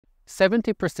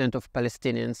70% of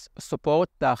Palestinians support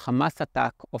the Hamas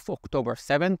attack of October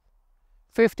 7th,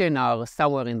 15% are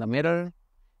somewhere in the middle,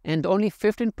 and only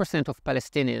 15% of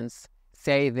Palestinians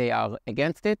say they are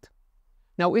against it.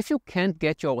 Now, if you can't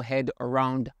get your head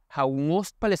around how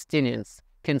most Palestinians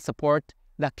can support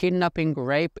the kidnapping,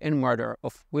 rape, and murder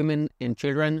of women and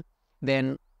children,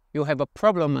 then you have a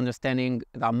problem understanding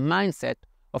the mindset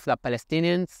of the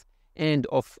Palestinians and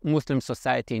of Muslim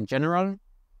society in general.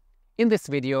 In this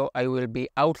video, I will be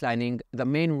outlining the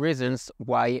main reasons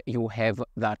why you have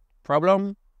that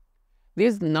problem.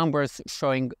 These numbers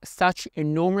showing such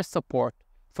enormous support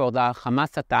for the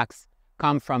Hamas attacks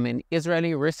come from an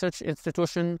Israeli research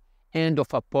institution and of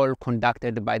a poll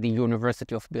conducted by the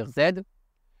University of Birzed.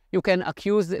 You can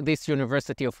accuse this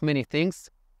university of many things,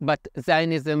 but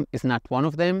Zionism is not one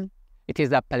of them. It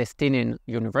is a Palestinian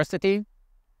university.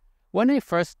 When I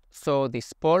first saw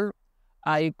this poll,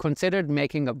 I considered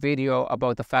making a video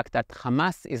about the fact that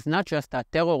Hamas is not just a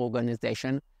terror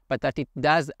organization, but that it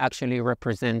does actually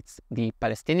represent the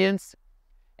Palestinians.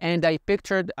 And I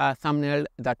pictured a thumbnail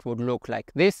that would look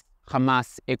like this: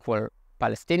 Hamas equal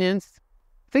Palestinians.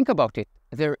 Think about it.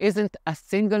 There isn't a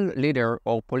single leader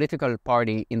or political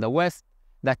party in the West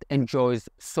that enjoys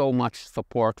so much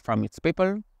support from its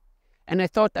people. And I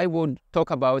thought I would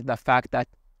talk about the fact that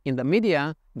in the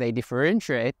media, they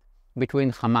differentiate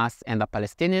between Hamas and the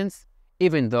Palestinians,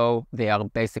 even though they are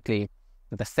basically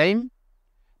the same.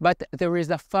 But there is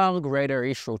a far greater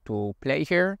issue to play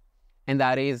here, and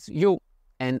that is you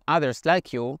and others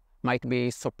like you might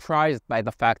be surprised by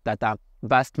the fact that a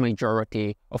vast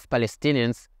majority of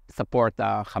Palestinians support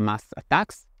the Hamas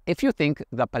attacks. If you think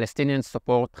the Palestinians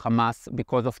support Hamas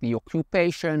because of the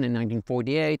occupation in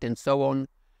 1948 and so on,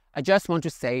 I just want to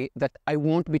say that I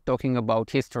won't be talking about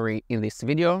history in this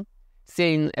video,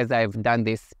 seeing as I've done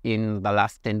this in the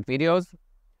last 10 videos,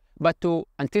 but to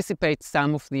anticipate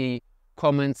some of the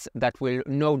comments that will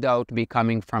no doubt be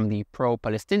coming from the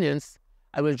pro-Palestinians,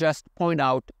 I will just point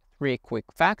out 3 quick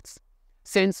facts.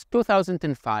 Since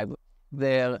 2005,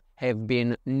 there have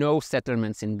been no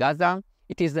settlements in Gaza.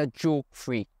 It is a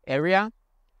Jew-free area.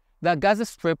 The Gaza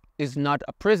Strip is not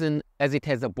a prison as it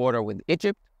has a border with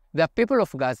Egypt. The people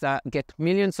of Gaza get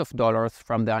millions of dollars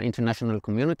from the international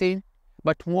community,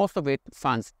 but most of it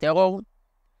funds terror.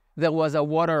 There was a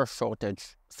water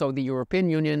shortage, so the European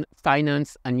Union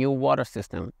financed a new water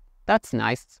system. That's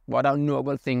nice. What a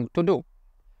noble thing to do.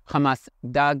 Hamas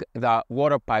dug the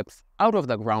water pipes out of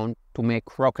the ground to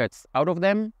make rockets out of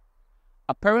them.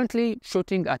 Apparently,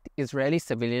 shooting at Israeli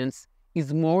civilians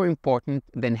is more important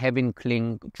than having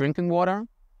clean drinking water.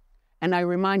 And I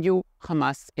remind you,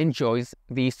 Hamas enjoys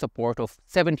the support of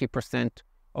 70%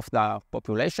 of the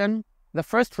population. The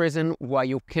first reason why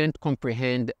you can't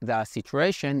comprehend the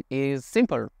situation is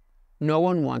simple. No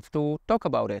one wants to talk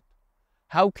about it.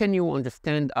 How can you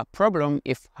understand a problem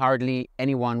if hardly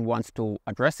anyone wants to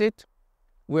address it?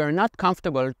 We are not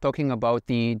comfortable talking about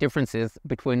the differences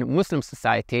between Muslim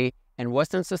society and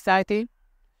Western society.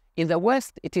 In the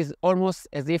West, it is almost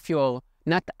as if you're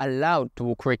not allowed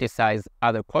to criticize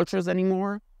other cultures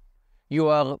anymore. You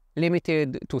are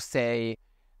limited to say,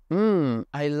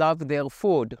 I love their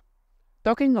food.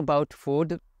 Talking about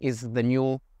food is the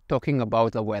new talking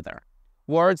about the weather.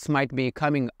 Words might be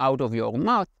coming out of your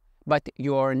mouth, but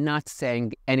you're not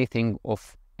saying anything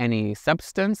of any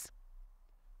substance.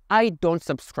 I don't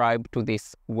subscribe to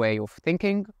this way of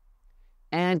thinking.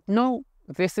 And no,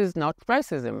 this is not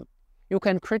racism. You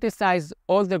can criticize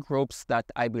all the groups that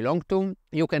I belong to.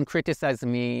 You can criticize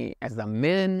me as a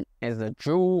man, as a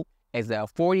Jew, as a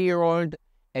 40-year-old,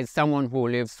 as someone who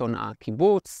lives on a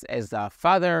kibbutz, as a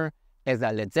father, as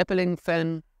a Led Zeppelin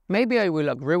fan. Maybe I will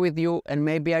agree with you and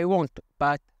maybe I won't,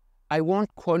 but I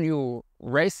won't call you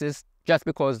racist just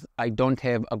because I don't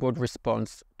have a good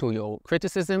response to your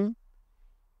criticism.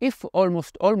 If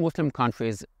almost all Muslim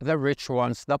countries, the rich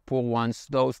ones, the poor ones,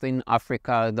 those in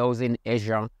Africa, those in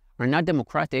Asia, are not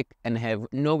democratic and have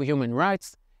no human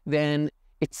rights, then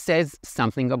it says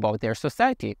something about their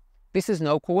society. This is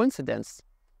no coincidence.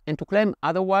 And to claim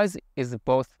otherwise is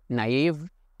both naive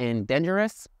and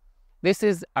dangerous. This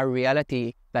is a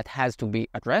reality that has to be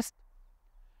addressed.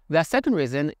 The second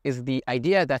reason is the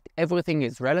idea that everything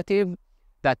is relative,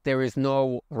 that there is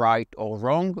no right or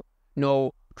wrong,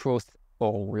 no truth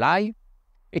or lie.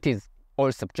 It is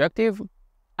all subjective.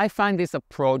 I find this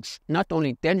approach not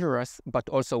only dangerous, but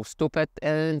also stupid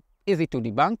and easy to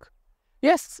debunk.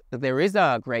 Yes, there is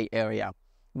a gray area,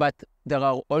 but there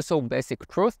are also basic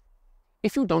truths.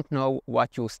 If you don't know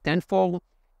what you stand for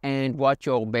and what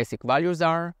your basic values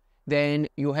are, then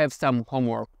you have some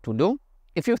homework to do.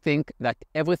 If you think that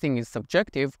everything is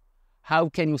subjective, how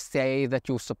can you say that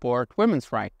you support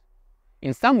women's rights?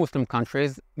 In some Muslim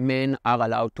countries, men are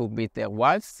allowed to beat their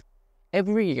wives.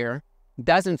 Every year,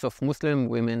 dozens of Muslim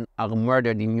women are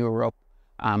murdered in Europe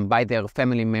by their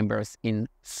family members in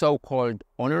so-called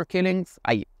honor killings.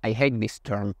 I hate this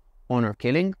term, honor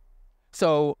killing.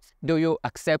 So do you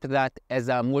accept that as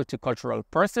a multicultural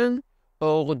person,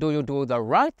 or do you do the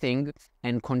right thing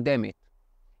and condemn it?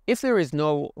 If there is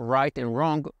no right and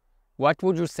wrong, what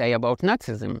would you say about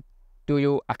Nazism? Do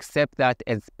you accept that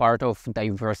as part of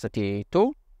diversity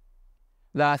too?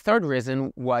 The third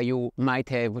reason why you might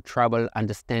have trouble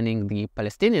understanding the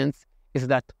Palestinians is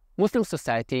that Muslim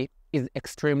society is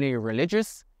extremely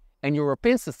religious and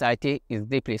European society is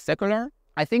deeply secular.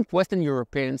 I think Western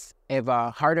Europeans have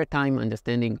a harder time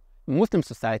understanding Muslim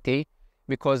society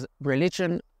because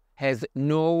religion has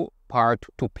no part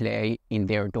to play in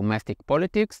their domestic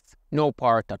politics, no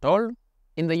part at all.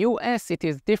 In the US, it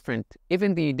is different.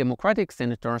 Even the Democratic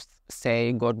senators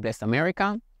say, God bless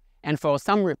America. And for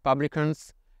some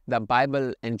Republicans, the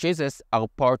Bible and Jesus are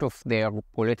part of their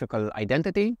political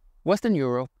identity. Western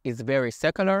Europe is very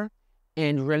secular,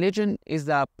 and religion is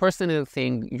a personal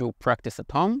thing you practice at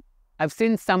home. I've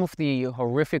seen some of the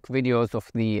horrific videos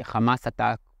of the Hamas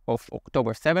attack of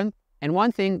October 7th, and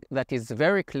one thing that is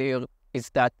very clear is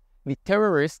that the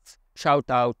terrorists shout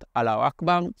out Allah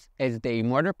Akbar as they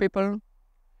murder people.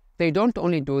 They don't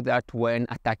only do that when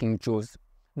attacking Jews.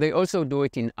 They also do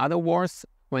it in other wars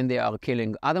when they are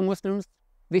killing other Muslims.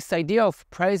 This idea of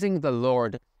praising the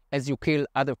Lord as you kill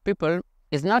other people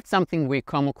is not something we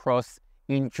come across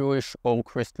in Jewish or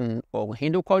Christian or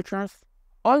Hindu cultures.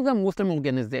 All the Muslim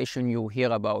organizations you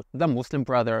hear about, the Muslim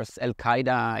Brothers,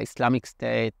 Al-Qaeda, Islamic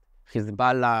State,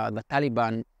 Hezbollah, the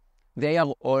Taliban, they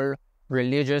are all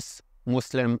religious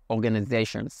Muslim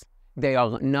organizations. They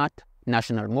are not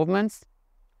national movements.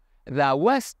 The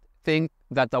West think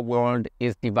that the world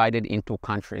is divided into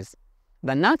countries.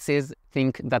 The Nazis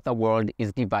think that the world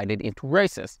is divided into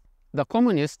races. The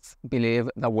communists believe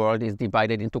the world is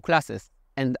divided into classes,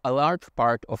 and a large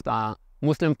part of the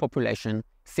Muslim population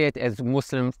see it as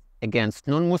Muslims against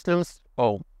non-Muslims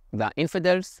or the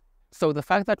infidels. So the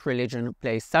fact that religion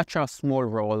plays such a small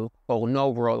role or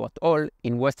no role at all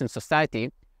in Western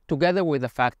society, together with the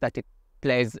fact that it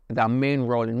plays the main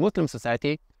role in Muslim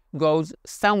society, goes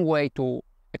some way to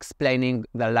explaining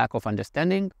the lack of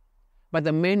understanding. But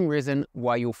the main reason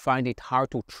why you find it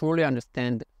hard to truly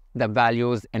understand the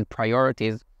values and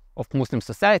priorities of Muslim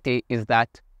society is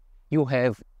that you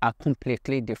have a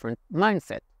completely different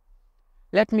mindset.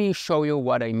 Let me show you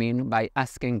what I mean by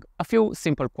asking a few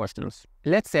simple questions.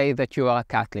 Let's say that you are a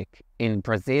Catholic in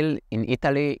Brazil, in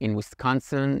Italy, in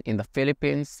Wisconsin, in the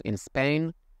Philippines, in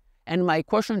Spain. And my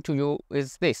question to you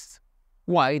is this: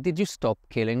 why did you stop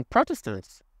killing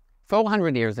Protestants?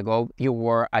 400 years ago, you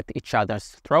were at each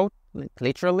other's throat,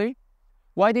 literally.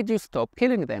 Why did you stop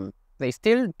killing them? They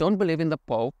still don't believe in the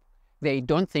Pope. They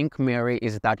don't think Mary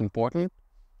is that important.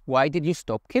 Why did you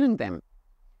stop killing them?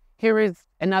 Here is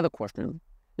another question.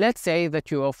 Let's say that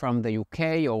you are from the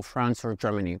UK or France or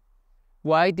Germany.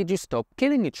 Why did you stop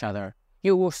killing each other?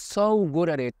 You were so good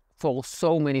at it for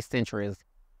so many centuries.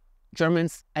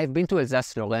 Germans, I've been to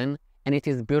Alsace-Lorraine, and it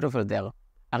is beautiful there.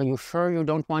 Are you sure you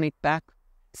don't want it back?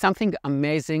 Something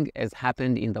amazing has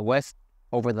happened in the West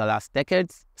over the last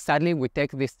decades. Sadly, we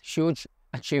take this huge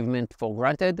achievement for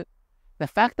granted. The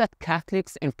fact that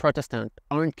Catholics and Protestants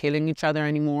aren't killing each other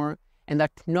anymore, and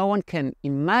that no one can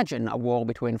imagine a war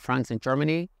between France and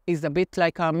Germany, is a bit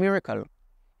like a miracle.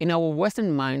 In our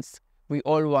Western minds, we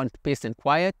all want peace and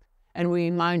quiet, and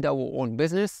we mind our own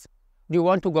business. Do you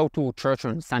want to go to church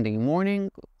on Sunday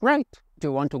morning? Great. Do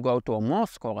you want to go to a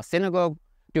mosque or a synagogue?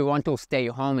 Do you want to stay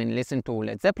home and listen to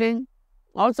Led Zeppelin?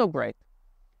 Also great.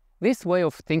 This way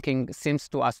of thinking seems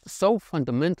to us so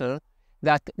fundamental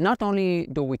that not only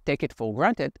do we take it for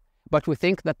granted, but we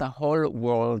think that the whole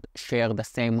world shares the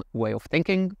same way of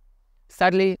thinking.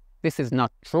 Sadly, this is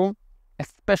not true,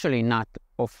 especially not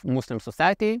of Muslim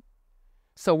society.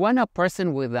 So when a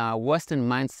person with a Western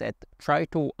mindset tries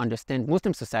to understand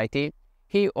Muslim society,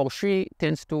 he or she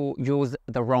tends to use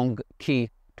the wrong key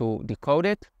to decode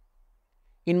it.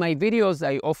 In my videos,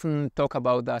 I often talk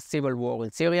about the civil war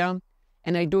in Syria,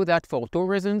 and I do that for two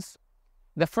reasons.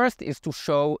 The first is to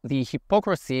show the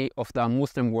hypocrisy of the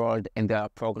Muslim world and the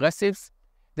progressives.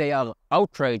 They are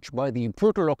outraged by the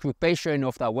brutal occupation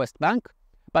of the West Bank,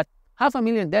 but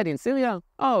 500,000 dead in Syria?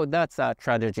 Oh, that's a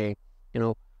tragedy,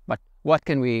 but what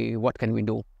can we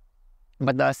do?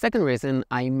 But the second reason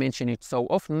I mention it so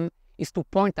often is to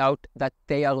point out that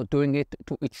they are doing it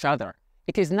to each other.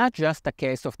 It is not just a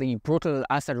case of the brutal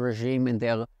Assad regime and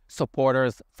their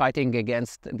supporters fighting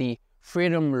against the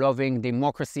freedom-loving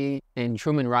democracy and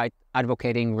human rights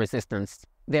advocating resistance.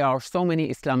 There are so many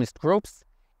Islamist groups,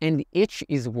 and each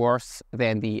is worse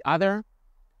than the other.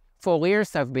 For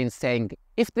years I've been saying,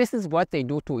 if this is what they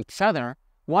do to each other,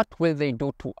 what will they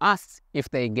do to us if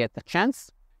they get the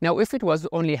chance? Now, if it was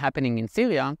only happening in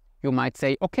Syria, you might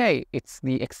say, okay, it's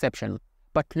the exception.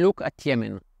 But look at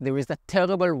Yemen. There is a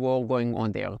terrible war going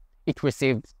on there. It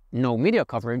receives no media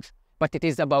coverage, but it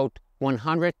is about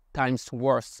 100 times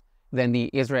worse than the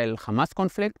Israel-Hamas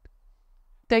conflict.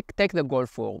 Take the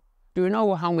Gulf War. Do you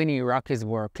know how many Iraqis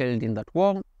were killed in that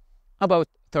war? About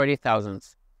 30,000.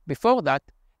 Before that,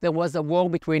 there was a war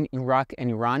between Iraq and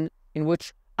Iran in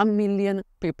which 1 million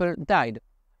people died.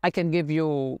 I can give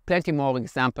you plenty more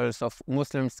examples of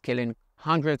Muslims killing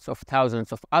hundreds of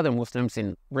thousands of other Muslims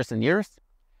in recent years,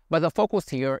 but the focus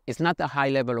here is not the high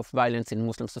level of violence in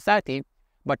Muslim society,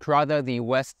 but rather the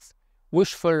West's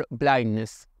wishful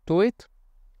blindness to it.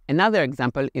 Another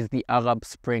example is the Arab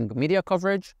Spring media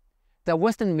coverage. The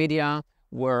Western media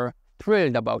were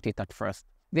thrilled about it at first.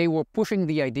 They were pushing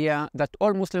the idea that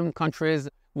all Muslim countries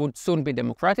would soon be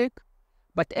democratic,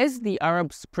 but as the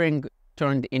Arab Spring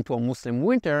turned into a Muslim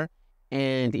winter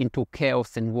and into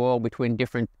chaos and war between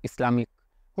different Islamic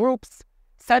groups,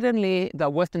 suddenly the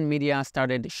Western media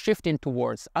started shifting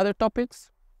towards other topics.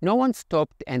 No one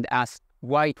stopped and asked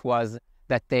why it was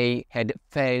that they had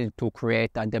failed to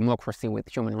create a democracy with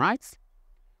human rights.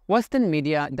 Western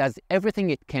media does everything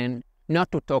it can not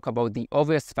to talk about the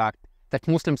obvious fact that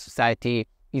Muslim society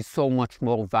is so much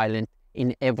more violent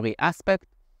in every aspect,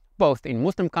 both in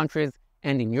Muslim countries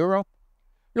and in Europe.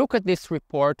 Look at this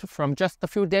report from just a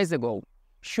few days ago.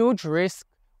 Huge risk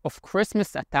of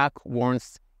Christmas attack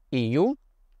warns EU.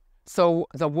 So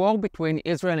the war between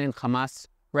Israel and Hamas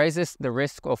raises the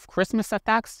risk of Christmas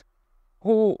attacks.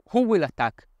 Who will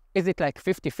attack? Is it like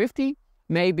 50-50?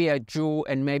 Maybe a Jew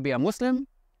and maybe a Muslim?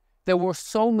 There were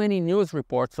so many news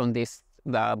reports on this,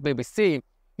 the BBC,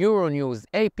 Euronews,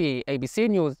 AP, ABC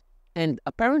News, and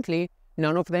apparently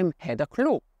none of them had a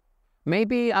clue.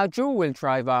 Maybe a Jew will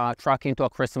drive a truck into a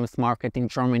Christmas market in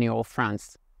Germany or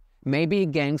France. Maybe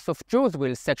gangs of Jews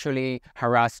will sexually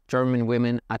harass German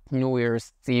women at New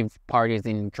Year's Eve parties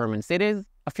in German cities.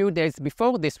 A few days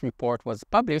before this report was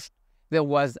published, there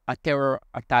was a terror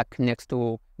attack next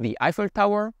to the Eiffel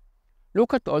Tower.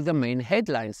 Look at all the main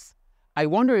headlines. I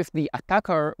wonder if the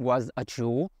attacker was a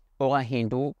Jew or a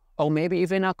Hindu or maybe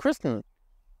even a Christian.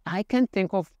 I can't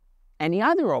think of any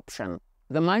other option.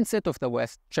 The mindset of the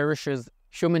West cherishes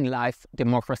human life,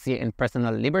 democracy, and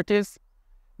personal liberties.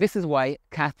 This is why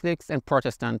Catholics and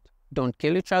Protestants don't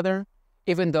kill each other,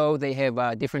 even though they have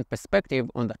a different perspective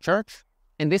on the church.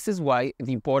 And this is why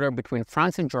the border between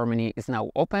France and Germany is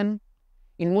now open.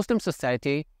 In Muslim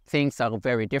society, things are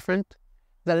very different.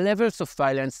 The levels of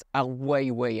violence are way,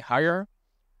 way higher.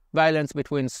 Violence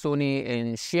between Sunni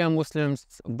and Shia Muslims,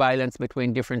 violence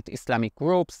between different Islamic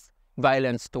groups,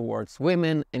 violence towards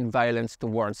women, and violence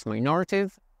towards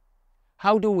minorities.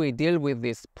 How do we deal with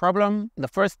this problem? The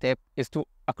first step is to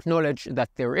acknowledge that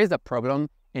there is a problem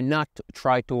and not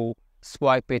try to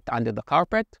swipe it under the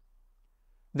carpet.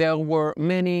 There were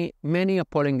many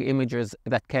appalling images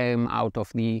that came out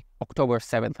of the October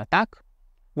 7th attack.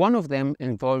 One of them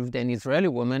involved an Israeli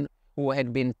woman who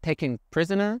had been taken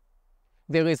prisoner.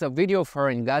 There is a video of her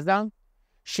in Gaza.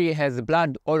 She has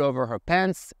blood all over her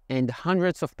pants, and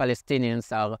hundreds of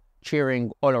Palestinians are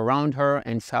cheering all around her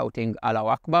and shouting Allahu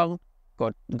Akbar,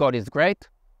 God is great.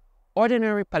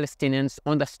 Ordinary Palestinians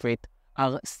on the street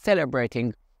are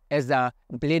celebrating as a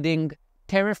bleeding,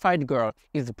 terrified girl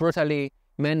is brutally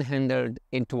manhandled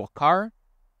into a car.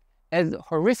 As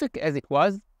horrific as it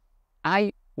was,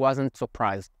 I wasn't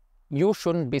surprised. You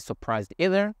shouldn't be surprised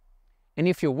either. And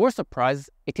if you were surprised,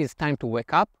 it is time to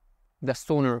wake up. The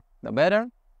sooner, the better.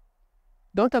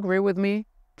 Don't agree with me?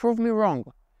 Prove me wrong.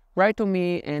 Write to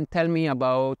me and tell me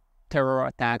about terror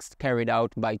attacks carried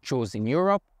out by Jews in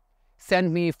Europe.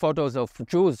 Send me photos of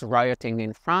Jews rioting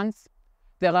in France.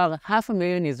 There are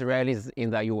 500,000 Israelis in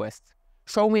the US.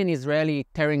 Show me an Israeli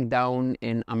tearing down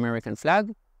an American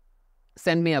flag.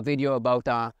 Send me a video about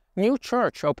a new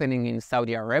church opening in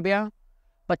Saudi Arabia.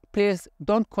 But please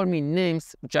don't call me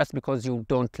names just because you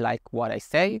don't like what I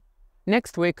say.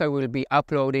 Next week I will be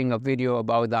uploading a video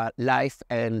about the life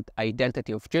and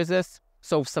identity of Jesus.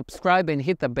 So subscribe and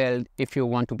hit the bell if you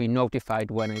want to be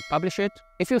notified when I publish it.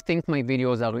 If you think my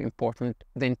videos are important,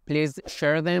 then please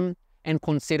share them and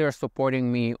consider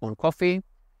supporting me on Ko-fi.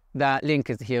 The link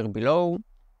is here below.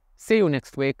 See you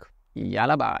next week.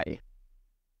 Yalla bye.